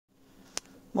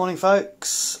Morning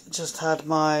folks, just had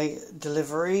my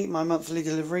delivery, my monthly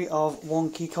delivery of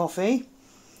wonky coffee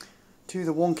to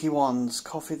the wonky ones,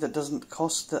 coffee that doesn't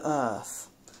cost the earth.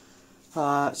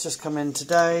 It's just come in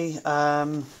today.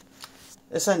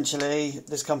 Essentially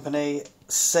this company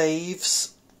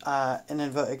saves, in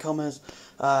inverted commas,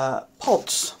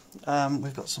 pods.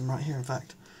 We've got some right here in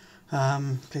fact.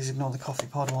 Please ignore the coffee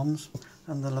pod ones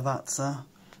and the Lavazza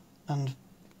and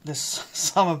this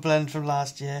summer blend from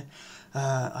last year.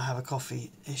 I have a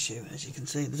coffee issue, as you can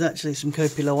see. There's actually some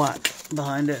Kopi Luwak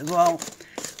behind it as well,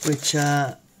 which,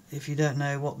 if you don't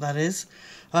know what that is,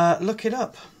 look it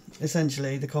up.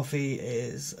 Essentially, the coffee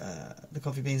is the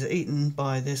coffee beans are eaten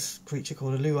by this creature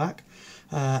called a luwak,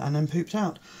 and then pooped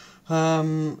out.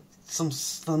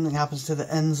 Something happens to the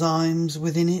enzymes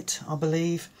within it, I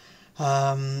believe,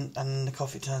 and the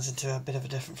coffee turns into a bit of a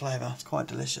different flavour. It's quite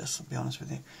delicious, I'll be honest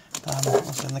with you.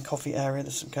 Also in the coffee area,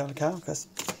 there's some Colacao, because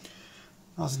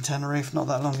I was in Tenerife not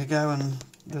that long ago and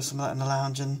there was some of that in the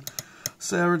lounge and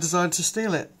Sarah decided to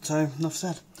steal it, so enough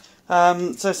said.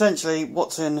 So essentially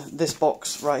what's in this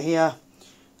box right here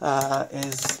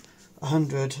is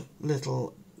 100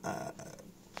 little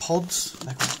pods,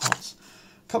 they're called pods,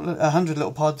 100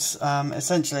 little pods.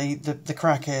 Essentially the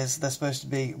crack is they're supposed to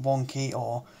be wonky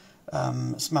or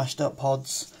smashed up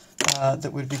pods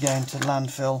that would be going to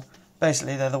landfill.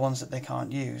 Basically they're the ones that they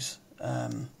can't use.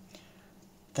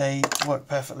 They work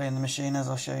perfectly in the machine, as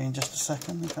I'll show you in just a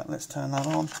second. In fact, let's turn that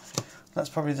on. That's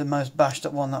probably the most bashed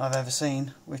up one that I've ever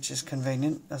seen, which is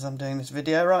convenient as I'm doing this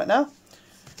video right now.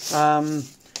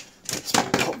 Let's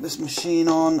pop this machine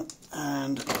on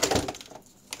and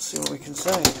see what we can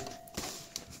say.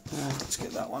 Let's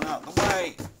get that one out of the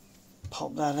way.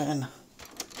 Pop that in.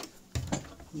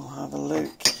 We'll have a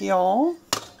look here.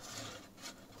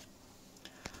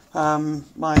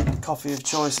 My coffee of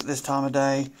choice at this time of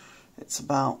day, it's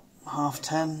about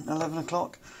 10:30, 11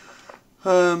 o'clock.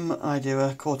 I do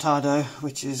a cortado,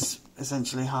 which is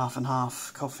essentially half and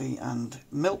half coffee and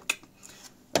milk.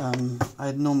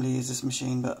 I'd normally use this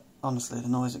machine, but honestly the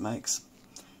noise it makes,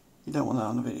 you don't want that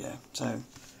on the video. So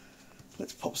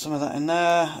let's pop some of that in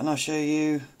there and I'll show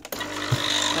you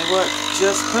they work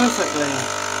just perfectly.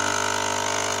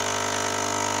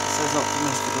 It says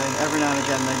optimistically, every now and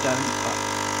again they don't, but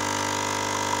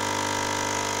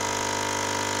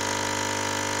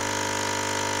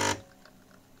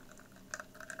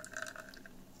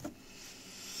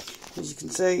as you can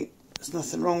see, there's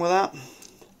nothing wrong with that.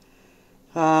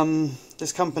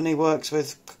 This company works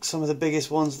with some of the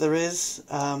biggest ones there is.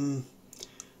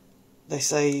 They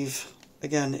save,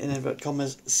 again in inverted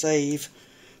commas, save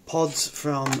pods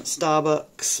from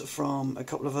Starbucks, from a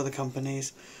couple of other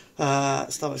companies.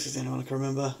 Starbucks is the only one I can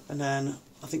remember. And then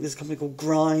I think there's a company called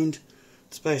Grind.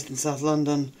 It's based in South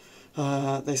London.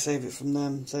 They save it from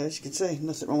them. So as you can see,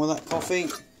 nothing wrong with that coffee.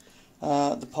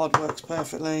 The pod works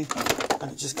perfectly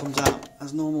and it just comes out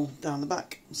as normal down the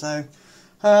back. So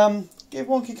give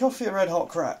wonky coffee a red hot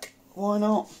crack. Why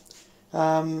not?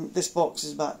 This box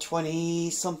is about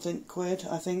 20 something quid,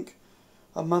 I think,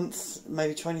 a month,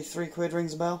 maybe 23 quid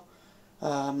rings a bell.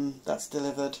 That's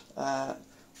delivered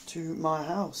to my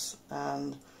house,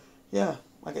 and yeah,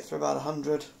 I get through about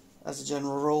 100 as a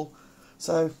general rule.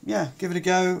 So yeah, give it a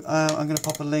go. I'm going to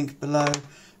pop a link below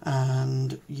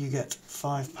and you get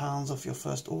 £5 off your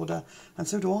first order, and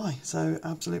so do I. So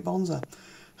absolute bonza.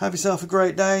 Have yourself a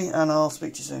great day and I'll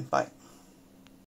speak to you soon. Bye.